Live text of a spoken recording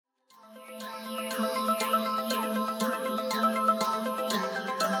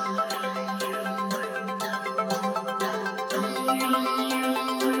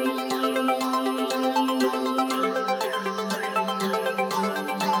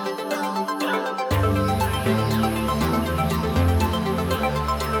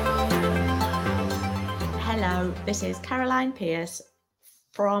Hello, this is Caroline Pierce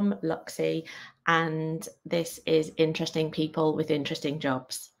from Luxy, and this is Interesting People with Interesting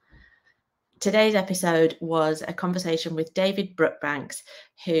Jobs. Today's episode was a conversation with David Broadbanks,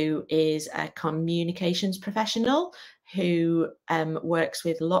 who is a communications professional who works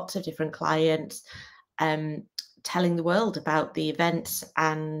with lots of different clients, telling the world about the events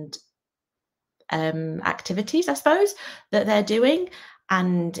and activities, I suppose, that they're doing.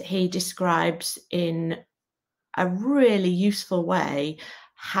 And he describes in a really useful way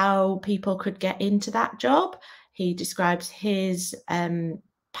how people could get into that job. He describes his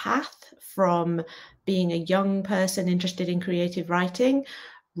path from being a young person interested in creative writing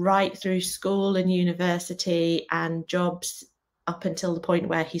right through school and university and jobs up until the point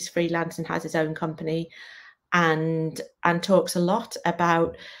where he's freelance and has his own company, and talks a lot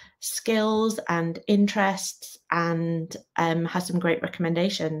about skills and interests, and has some great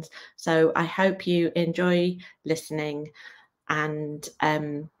recommendations. So I hope you enjoy listening. And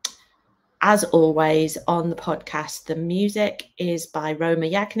as always on the podcast, the music is by Roma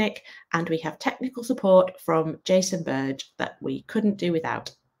Yagnik, and we have technical support from Jason Burge that we couldn't do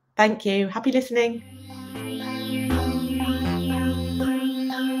without. Thank you. Happy listening.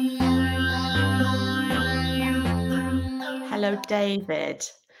 Hello, David.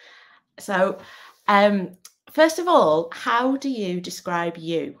 So, first of all, how do you describe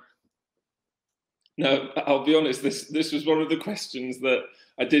you? No, I'll be honest, this was one of the questions that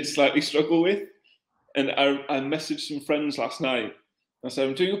I did slightly struggle with. And I messaged some friends last night. I said,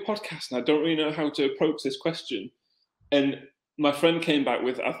 I'm doing a podcast and I don't really know how to approach this question. And my friend came back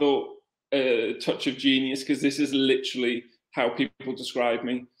with, I thought, a touch of genius, because this is literally how people describe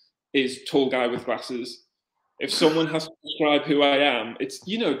me, is tall guy with glasses. If someone has to describe who I am, it's,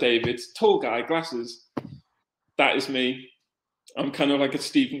 David, tall guy, glasses. That is me. I'm kind of like a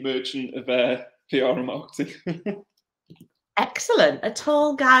Stephen Merchant of PR and marketing. Excellent. A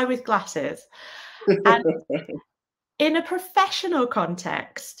tall guy with glasses. And in a professional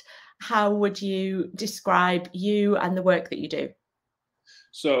context, how would you describe you and the work that you do?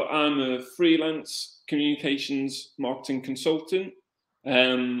 So I'm a freelance communications marketing consultant.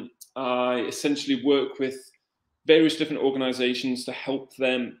 I essentially work with various different organizations to help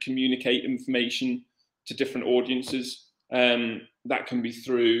them communicate information to different audiences. That can be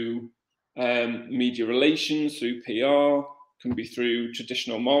through media relations, through PR, can be through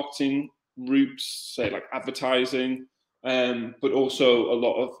traditional marketing routes, say like advertising, but also a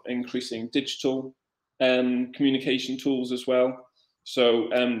lot of increasing digital communication tools as well. So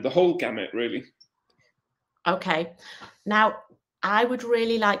the whole gamut, really. Okay. Now, I would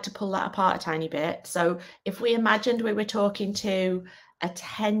really like to pull that apart a tiny bit. So if we imagined we were talking to a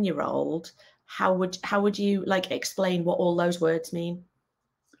 10-year-old, how would you like explain what all those words mean?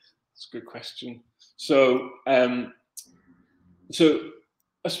 That's a good question. So I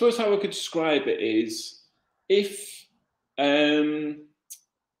suppose how I could describe it is if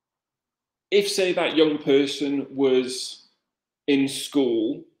say that young person was in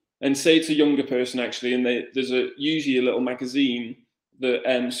school, and say it's a younger person actually, and there's usually a little magazine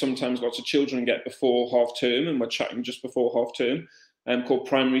that sometimes lots of children get before half term, and we're chatting just before half term, called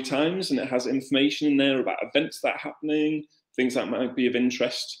Primary Times, and it has information in there about events that are happening, things that might be of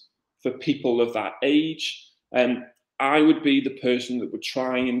interest for people of that age. I would be the person that would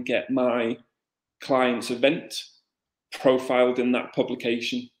try and get my client's event profiled in that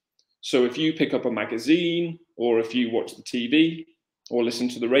publication. So if you pick up a magazine, or if you watch the TV or listen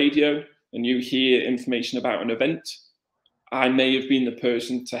to the radio and you hear information about an event, I may have been the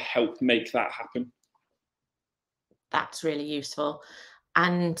person to help make that happen. That's really useful.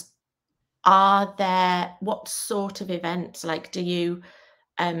 And what sort of events, like, do you,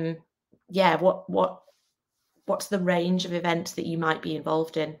 what's the range of events that you might be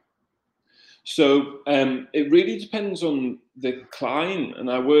involved in? So it really depends on the client, and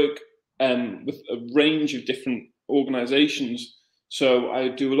I work with a range of different organizations. So I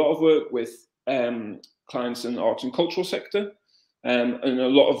do a lot of work with clients in the arts and cultural sector, and a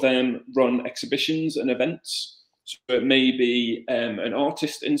lot of them run exhibitions and events. So it may be an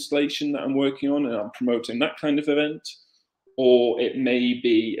artist installation that I'm working on and I'm promoting that kind of event, or it may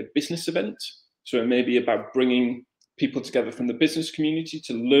be a business event. So it may be about bringing people together from the business community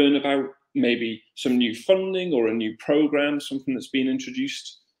to learn about maybe some new funding or a new program, something that's been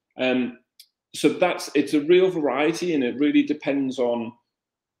introduced. So it's a real variety, and it really depends on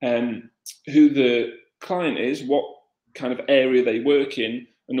who the client is, what kind of area they work in,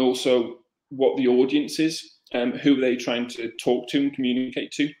 and also what the audience is, who they're trying to talk to and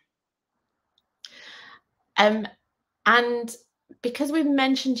communicate to. And because we've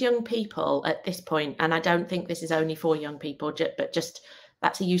mentioned young people at this point, and I don't think this is only for young people, but just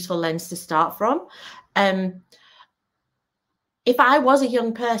that's a useful lens to start from. If I was a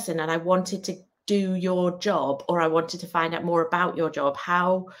young person and I wanted to do your job, or I wanted to find out more about your job,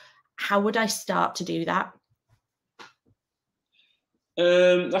 how would I start to do that?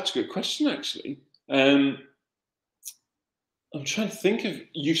 That's a good question, actually. I'm trying to think of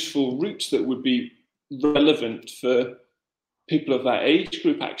useful routes that would be relevant for people of that age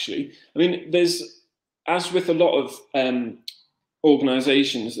group, actually. I mean, as with a lot of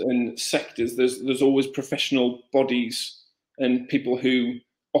organizations and sectors, there's always professional bodies and people who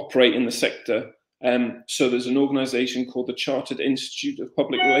operate in the sector. So there's an organization called the Chartered Institute of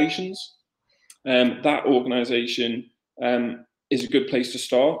Public Relations. That organization is a good place to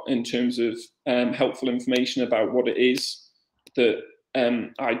start in terms of helpful information about what it is that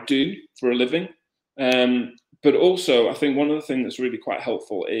I do for a living. But also, I think one of the things that's really quite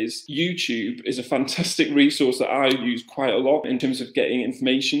helpful is YouTube is a fantastic resource that I use quite a lot in terms of getting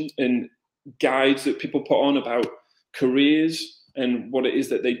information and guides that people put on about careers and what it is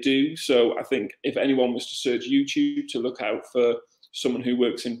that they do. So I think if anyone was to search YouTube to look out for someone who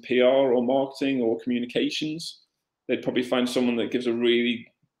works in PR or marketing or communications, they'd probably find someone that gives a really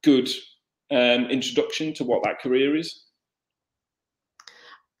good introduction to what that career is.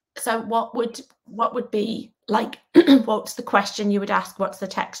 So what would be like, what's the question you would ask? What's the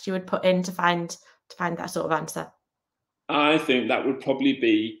text you would put in to find that sort of answer? I think that would probably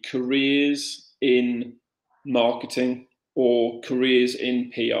be careers in marketing or careers in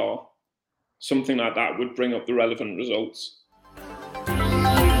PR. Something like that would bring up the relevant results.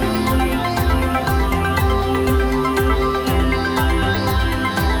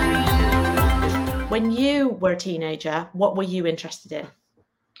 When you were a teenager, what were you interested in?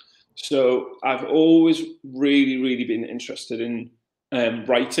 So I've always really been interested in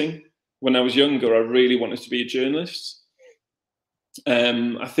writing. When I was younger, I really wanted to be a journalist.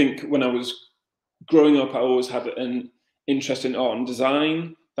 I think when I was growing up, I always had an interest in art and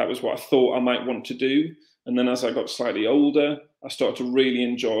design. That was what I thought I might want to do. And then as I got slightly older, I started to really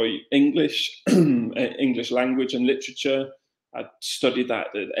enjoy English, English language and literature. I studied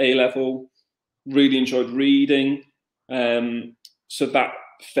that at A level, really enjoyed reading. So that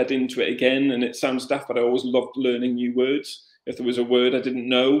fed into it again. And it sounds daft, but I always loved learning new words. If there was a word I didn't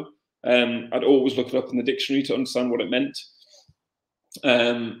know, I'd always look it up in the dictionary to understand what it meant.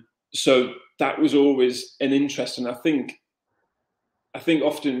 So that was always an interest. And I think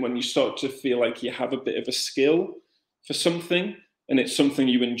often when you start to feel like you have a bit of a skill for something and it's something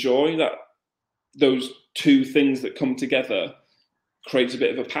you enjoy, that those two things that come together creates a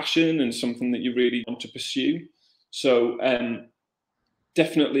bit of a passion and something that you really want to pursue. So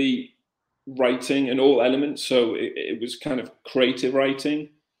definitely writing and all elements. So it was kind of creative writing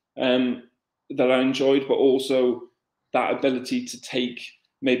that I enjoyed, but also that ability to take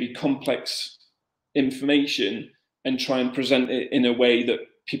maybe complex information and try and present it in a way that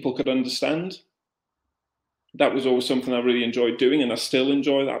people could understand. That was always something I really enjoyed doing, and I still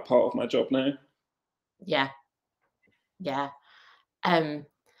enjoy that part of my job now. Yeah. And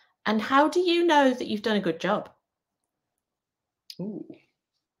how do you know that you've done a good job? Ooh,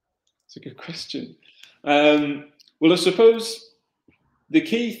 that's a good question. Well, I suppose the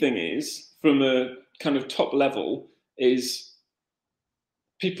key thing is, from a kind of top level, is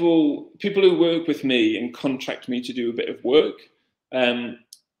people who work with me and contract me to do a bit of work,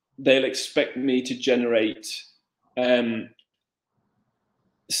 they'll expect me to generate,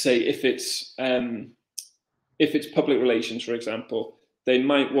 say, if it's public relations, for example, they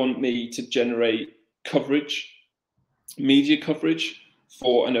might want me to generate coverage, media coverage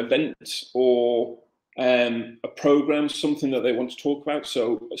for an event or a program, something that they want to talk about.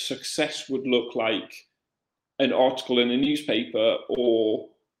 So success would look like an article in a newspaper, or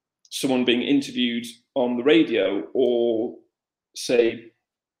someone being interviewed on the radio, or say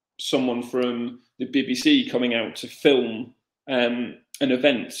someone from the BBC coming out to film an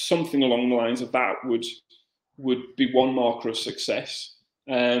event. Something along the lines of that would be one marker of success.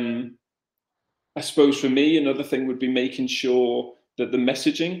 I suppose for me, another thing would be making sure that the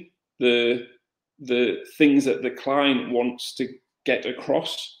messaging, the things that the client wants to get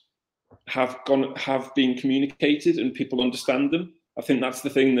across have been communicated and people understand them. I think that's the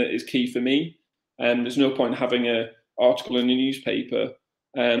thing that is key for me. There's no point having an article in a newspaper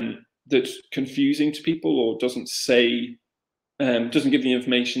that's confusing to people or doesn't give the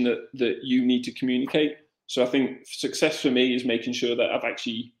information that you need to communicate. So I think success for me is making sure that I've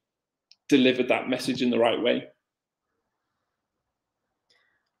actually delivered that message in the right way.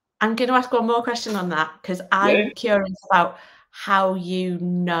 I'm going to ask one more question on that, because Yeah. I'm curious about how you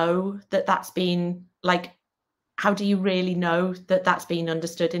know that that's been, like, how do you really know that that's been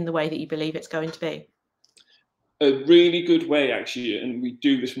understood in the way that you believe it's going to be? A really good way, actually, and we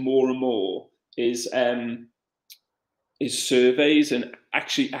do this more and more, is surveys and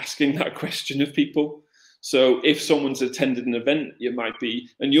actually asking that question of people. So if someone's attended an event, you might be,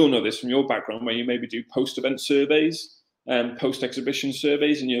 and you'll know this from your background, where you maybe do post-event surveys, post-exhibition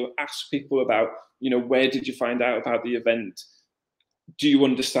surveys, and you'll ask people about, where did you find out about the event? Do you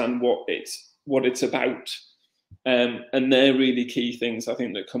understand what it's about? And they're really key things, I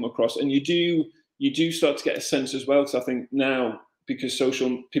think, that come across. And you do start to get a sense as well, because I think now, because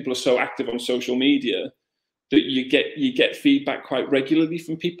people are so active on social media, that you get feedback quite regularly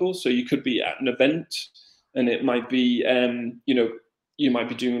from people. So you could be at an event, and it might be you might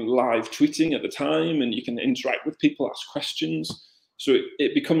be doing live tweeting at the time, and you can interact with people, ask questions. So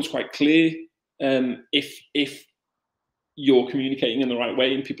it becomes quite clear, if you're communicating in the right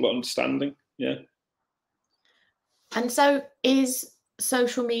way and people are understanding. Yeah. And so is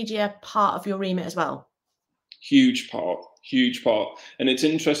social media part of your remit as well? Huge part, huge part. And it's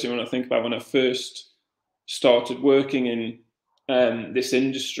interesting when I think about when I first started working in this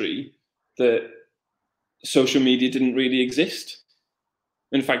industry, that social media didn't really exist.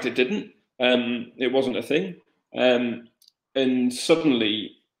 In fact, it didn't. It wasn't a thing. And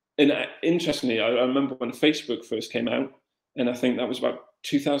suddenly, and interestingly, I remember when Facebook first came out, and I think that was about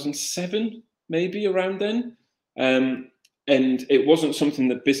 2007, maybe around then. And it wasn't something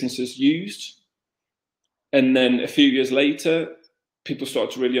that businesses used. And then a few years later, people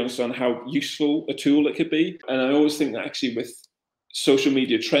started to really understand how useful a tool it could be. And I always think that actually with social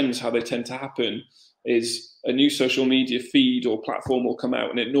media trends, how they tend to happen is a new social media feed or platform will come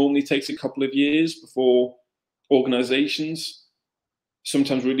out, and it normally takes a couple of years before organizations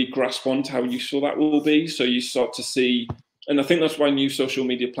sometimes really grasp on to how useful that will be. So you start to see, and I think that's why new social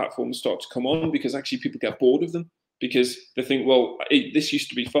media platforms start to come on, because actually people get bored of them, because they think, well, this used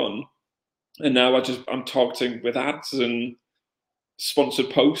to be fun, and now I'm targeting with ads and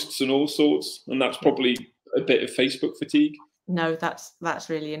sponsored posts and all sorts, and that's probably a bit of Facebook fatigue. No, that's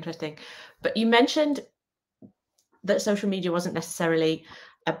really interesting. But you mentioned that social media wasn't necessarily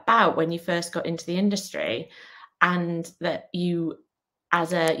about when you first got into the industry, and that you,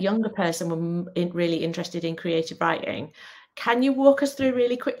 as a younger person, were really interested in creative writing. Can you walk us through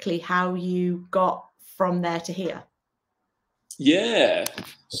really quickly how you got from there to here? Yeah.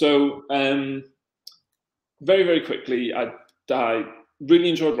 So very, very quickly, I really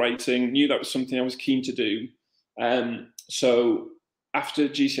enjoyed writing, knew that was something I was keen to do. So after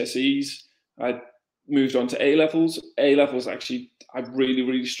GCSEs, I moved on to A levels. A levels, actually, I really,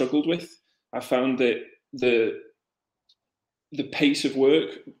 really struggled with. I found that the pace of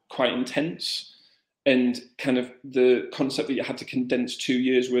work quite intense, and kind of the concept that you had to condense 2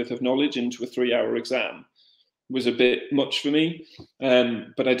 years worth of knowledge into a 3-hour exam was a bit much for me.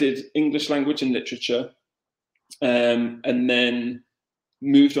 But I did English language and literature, and then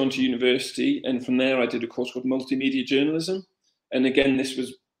moved on to university. And from there, I did a course called multimedia journalism. And again, this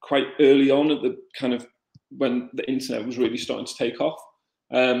was quite early on at the kind of when the internet was really starting to take off.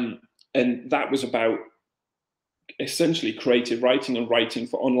 And that was about essentially creative writing and writing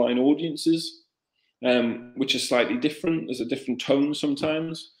for online audiences, which is slightly different. There's a different tone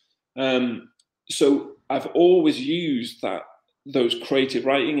sometimes. So I've always used those creative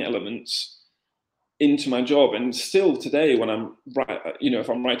writing elements into my job, and still today, when if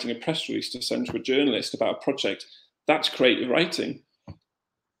I'm writing a press release to send to a journalist about a project, that's creative writing.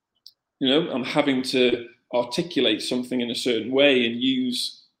 I'm having to articulate something in a certain way and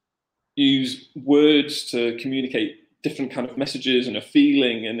use words to communicate different kind of messages and a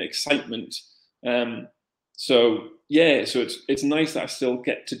feeling and excitement. So it's nice that I still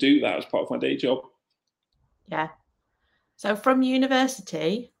get to do that as part of my day job. Yeah. So from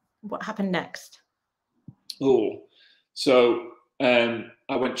university, what happened next? So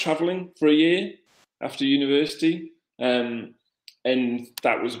I went traveling for a year after university, and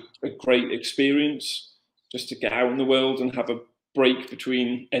that was a great experience, just to get out in the world and have a break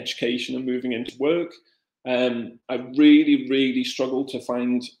between education and moving into work. I really, really struggled to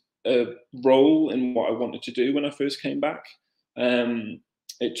find a role in what I wanted to do when I first came back.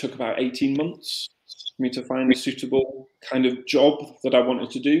 It took about 18 months for me to find a suitable kind of job that I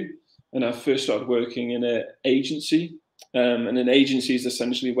wanted to do. And I first started working in an agency. And an agency is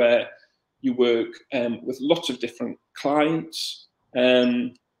essentially where you work with lots of different clients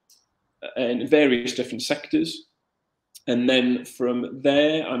and various different sectors. And then from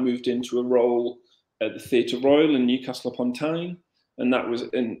there, I moved into a role at the Theatre Royal in Newcastle upon Tyne. and that was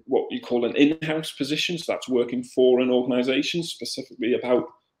in what you call an in-house position. So that's working for an organisation specifically about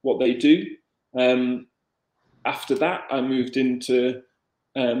what they do. After that, I moved into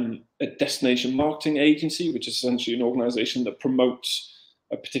a destination marketing agency, which is essentially an organisation that promotes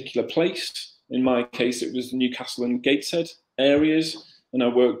a particular place. In my case, it was Newcastle and Gateshead areas, and I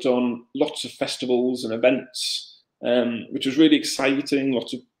worked on lots of festivals and events, which was really exciting.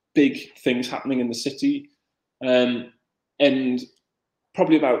 Lots of big things happening in the city, and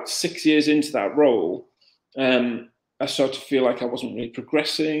probably about 6 years into that role, I started to feel like I wasn't really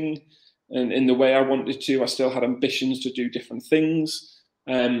progressing and in the way I wanted to. I still had ambitions to do different things.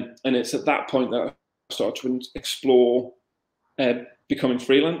 And it's at that point that I started to explore becoming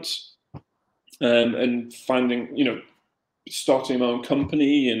freelance, and finding, starting my own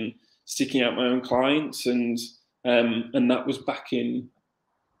company and seeking out my own clients. And that was back in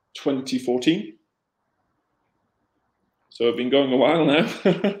 2014. So I've been going a while now.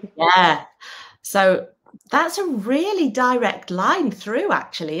 Yeah. So that's a really direct line through,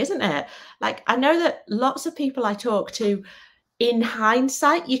 actually, isn't it? Like, I know that lots of people I talk to, in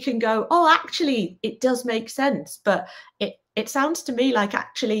hindsight, you can go, oh, actually, it does make sense. But it sounds to me like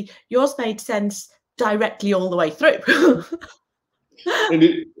actually yours made sense directly all the way through.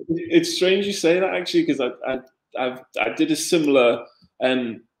 And it's strange you say that, actually, because I did a similar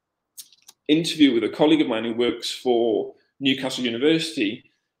interview with a colleague of mine who works for Newcastle University,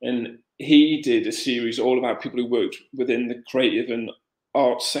 and he did a series all about people who worked within the creative and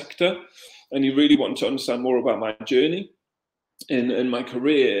arts sector, and he really wanted to understand more about my journey in my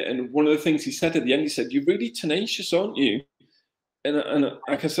career. And one of the things he said at the end, he said, "You're really tenacious, aren't you?" And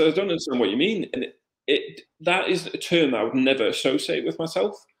like I said, I don't understand what you mean. And that is a term I would never associate with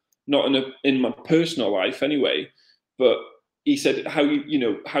myself, not in my personal life anyway. But he said how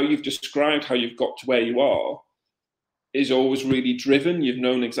you've described how you've got to where you are is always really driven. You've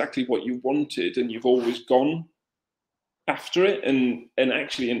known exactly what you wanted, and you've always gone after it. And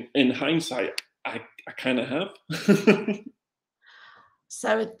actually, in hindsight, I kind of have.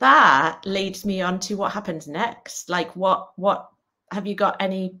 So that leads me on to what happens next. Like, what have you got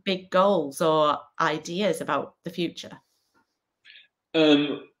any big goals or ideas about the future?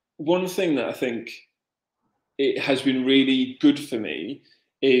 One thing that I think it has been really good for me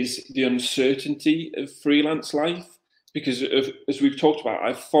is the uncertainty of freelance life, because as we've talked about,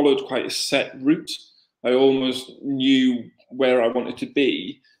 I've followed quite a set route. I almost knew where I wanted to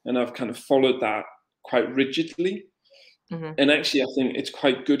be, and I've kind of followed that quite rigidly. Mm-hmm. And actually, I think it's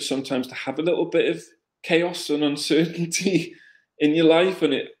quite good sometimes to have a little bit of chaos and uncertainty in your life,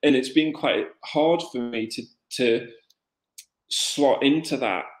 and it's been quite hard for me to slot into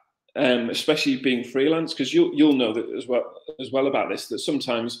that, especially being freelance, because you'll know that as well about this, that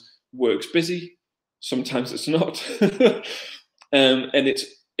sometimes work's busy, sometimes it's not, and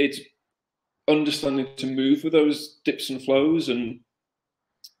it's understanding to move with those dips and flows, and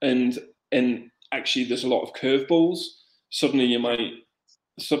actually there's a lot of curveballs. Suddenly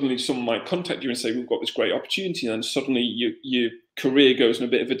someone might contact you and say, we've got this great opportunity, and then suddenly your career goes in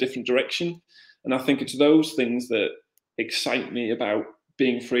a bit of a different direction. And I think it's those things that excite me about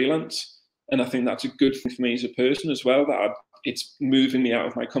being freelance. And I think that's a good thing for me as a person as well, that it's moving me out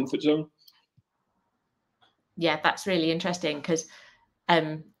of my comfort zone. Yeah, that's really interesting, because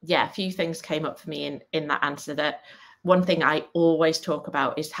a few things came up for me in that answer. That one thing I always talk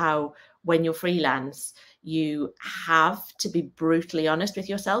about is how when you're freelance, you have to be brutally honest with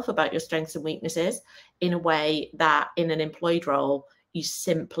yourself about your strengths and weaknesses, in a way that in an employed role, you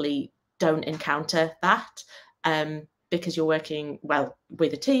simply don't encounter that, because you're working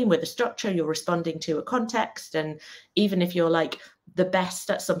with a team, with a structure, you're responding to a context. And even if you're like the best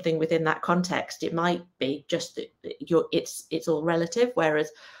at something within that context, it might be just that it's all relative.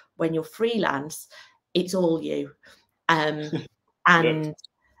 Whereas when you're freelance, it's all you. And yeah.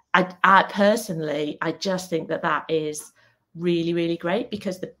 I personally, I just think that is really, really great,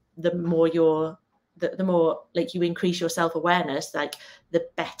 because the more the more like you increase your self-awareness, like the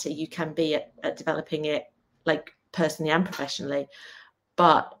better you can be at developing it, like personally and professionally.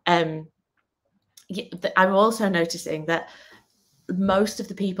 But I'm also noticing that most of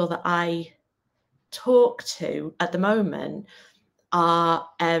the people that I talk to at the moment are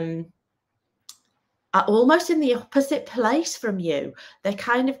almost in the opposite place from you. They're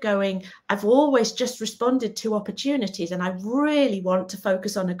kind of going, I've always just responded to opportunities, and I really want to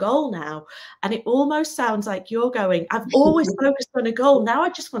focus on a goal now. And it almost sounds like you're going, I've always focused on a goal, now I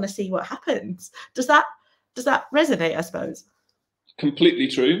just want to see what happens. Does that resonate, I suppose? Completely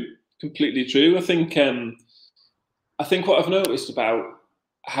true. Completely true. I think what I've noticed about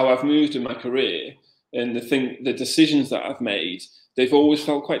how I've moved in my career, and the decisions that I've made, they've always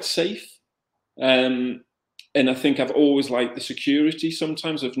felt quite safe. And I think I've always liked the security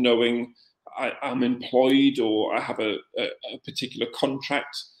sometimes of knowing I'm employed or I have a particular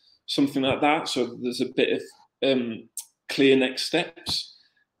contract, something like that. So there's a bit of clear next steps.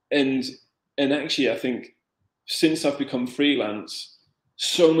 And actually, I think since I've become freelance,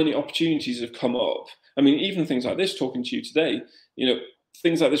 so many opportunities have come up. I mean, even things like this, talking to you today,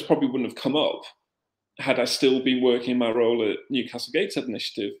 things like this probably wouldn't have come up had I still been working my role at Newcastle Gateshead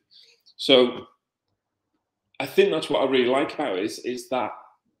Initiative. So I think that's what I really like about it is that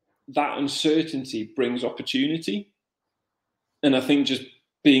uncertainty brings opportunity. And I think just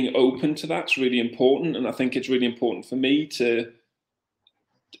being open to that's really important. And I think it's really important for me to,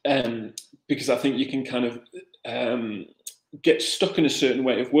 because I think you can kind of get stuck in a certain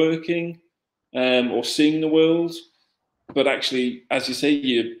way of working or seeing the world. But actually, as you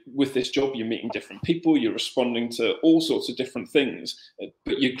say, with this job, you're meeting different people, you're responding to all sorts of different things,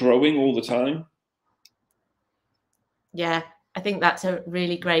 but you're growing all the time. Yeah, I think that's a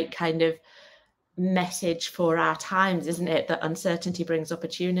really great kind of message for our times, isn't it? That uncertainty brings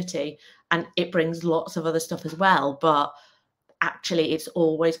opportunity, and it brings lots of other stuff as well. But actually, it's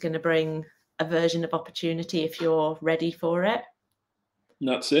always going to bring a version of opportunity if you're ready for it. And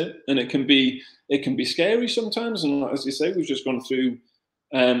that's it. And it can be scary sometimes. And as you say, we've just gone through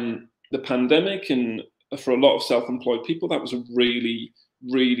the pandemic, and for a lot of self-employed people, that was a really,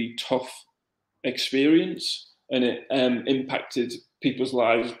 really tough experience. And it impacted people's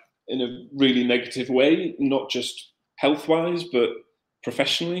lives in a really negative way, not just health-wise, but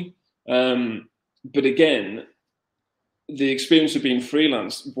professionally. But again, the experience of being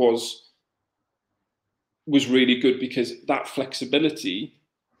freelance was really good because that flexibility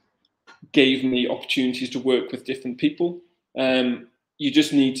gave me opportunities to work with different people. You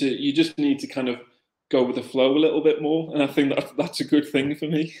just need to kind of go with the flow a little bit more, and I think that's a good thing for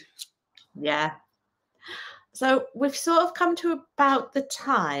me. Yeah. So we've sort of come to about the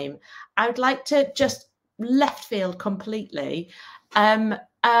time. I would like to just left field completely. A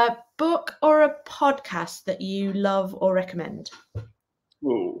book or a podcast that you love or recommend?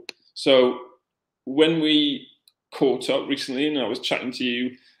 Oh, so when we caught up recently, and I was chatting to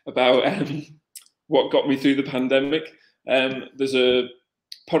you about what got me through the pandemic, there's a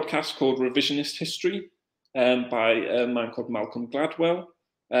podcast called Revisionist History by a man called Malcolm Gladwell.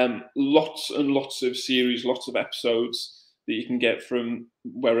 Lots and lots of series, lots of episodes that you can get from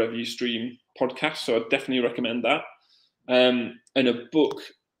wherever you stream podcasts. So I definitely recommend that. And a book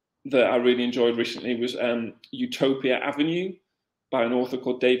that I really enjoyed recently was Utopia Avenue by an author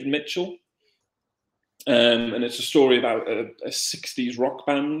called David Mitchell. And it's a story about a 60s rock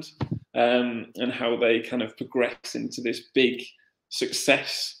band and how they kind of progress into this big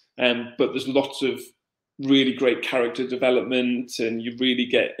success. But there's lots of really great character development, and you really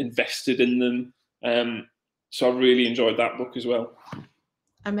get invested in them. So I really enjoyed that book as well.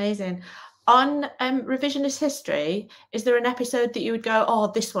 Amazing. On revisionist history, is there an episode that you would go,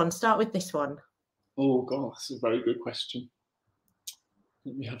 oh, this one, start with this one? Oh, God, that's a very good question.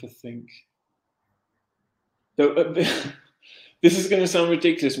 Let me have a think. This is going to sound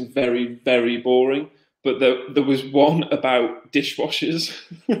ridiculous and very, very boring, but there was one about dishwashers,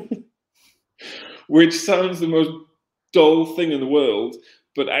 which sounds the most dull thing in the world,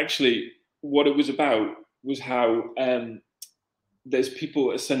 but actually what it was about was how there's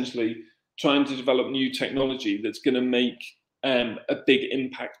people essentially trying to develop new technology that's going to make a big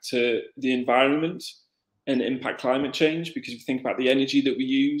impact to the environment and impact climate change. Because if you think about the energy that we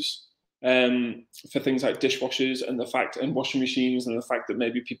use for things like dishwashers and washing machines, and the fact that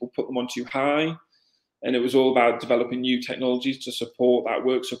maybe people put them on too high, and it was all about developing new technologies to support that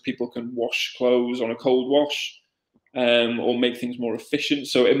work, so people can wash clothes on a cold wash or make things more efficient.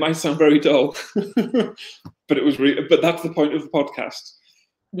 So it might sound very dull, but it was but that's the point of the podcast.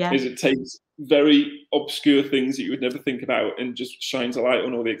 Yeah. Is it takes very obscure things that you would never think about and just shines a light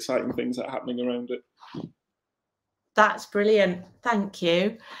on all the exciting things that are happening around it. That's brilliant. Thank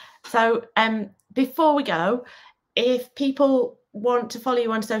you. So before we go, if people want to follow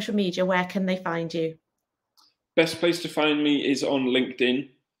you on social media, where can they find you? Best place to find me is on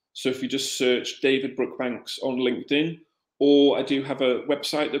LinkedIn. So if you just search David Brookbanks on LinkedIn, or I do have a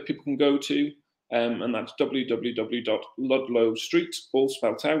website that people can go to, and that's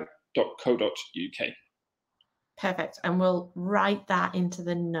www.ludlowstreet.co.uk. Perfect. And we'll write that into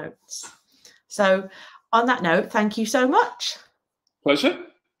the notes. So on that note, thank you so much. Pleasure.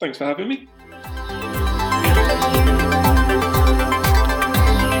 Thanks for having me.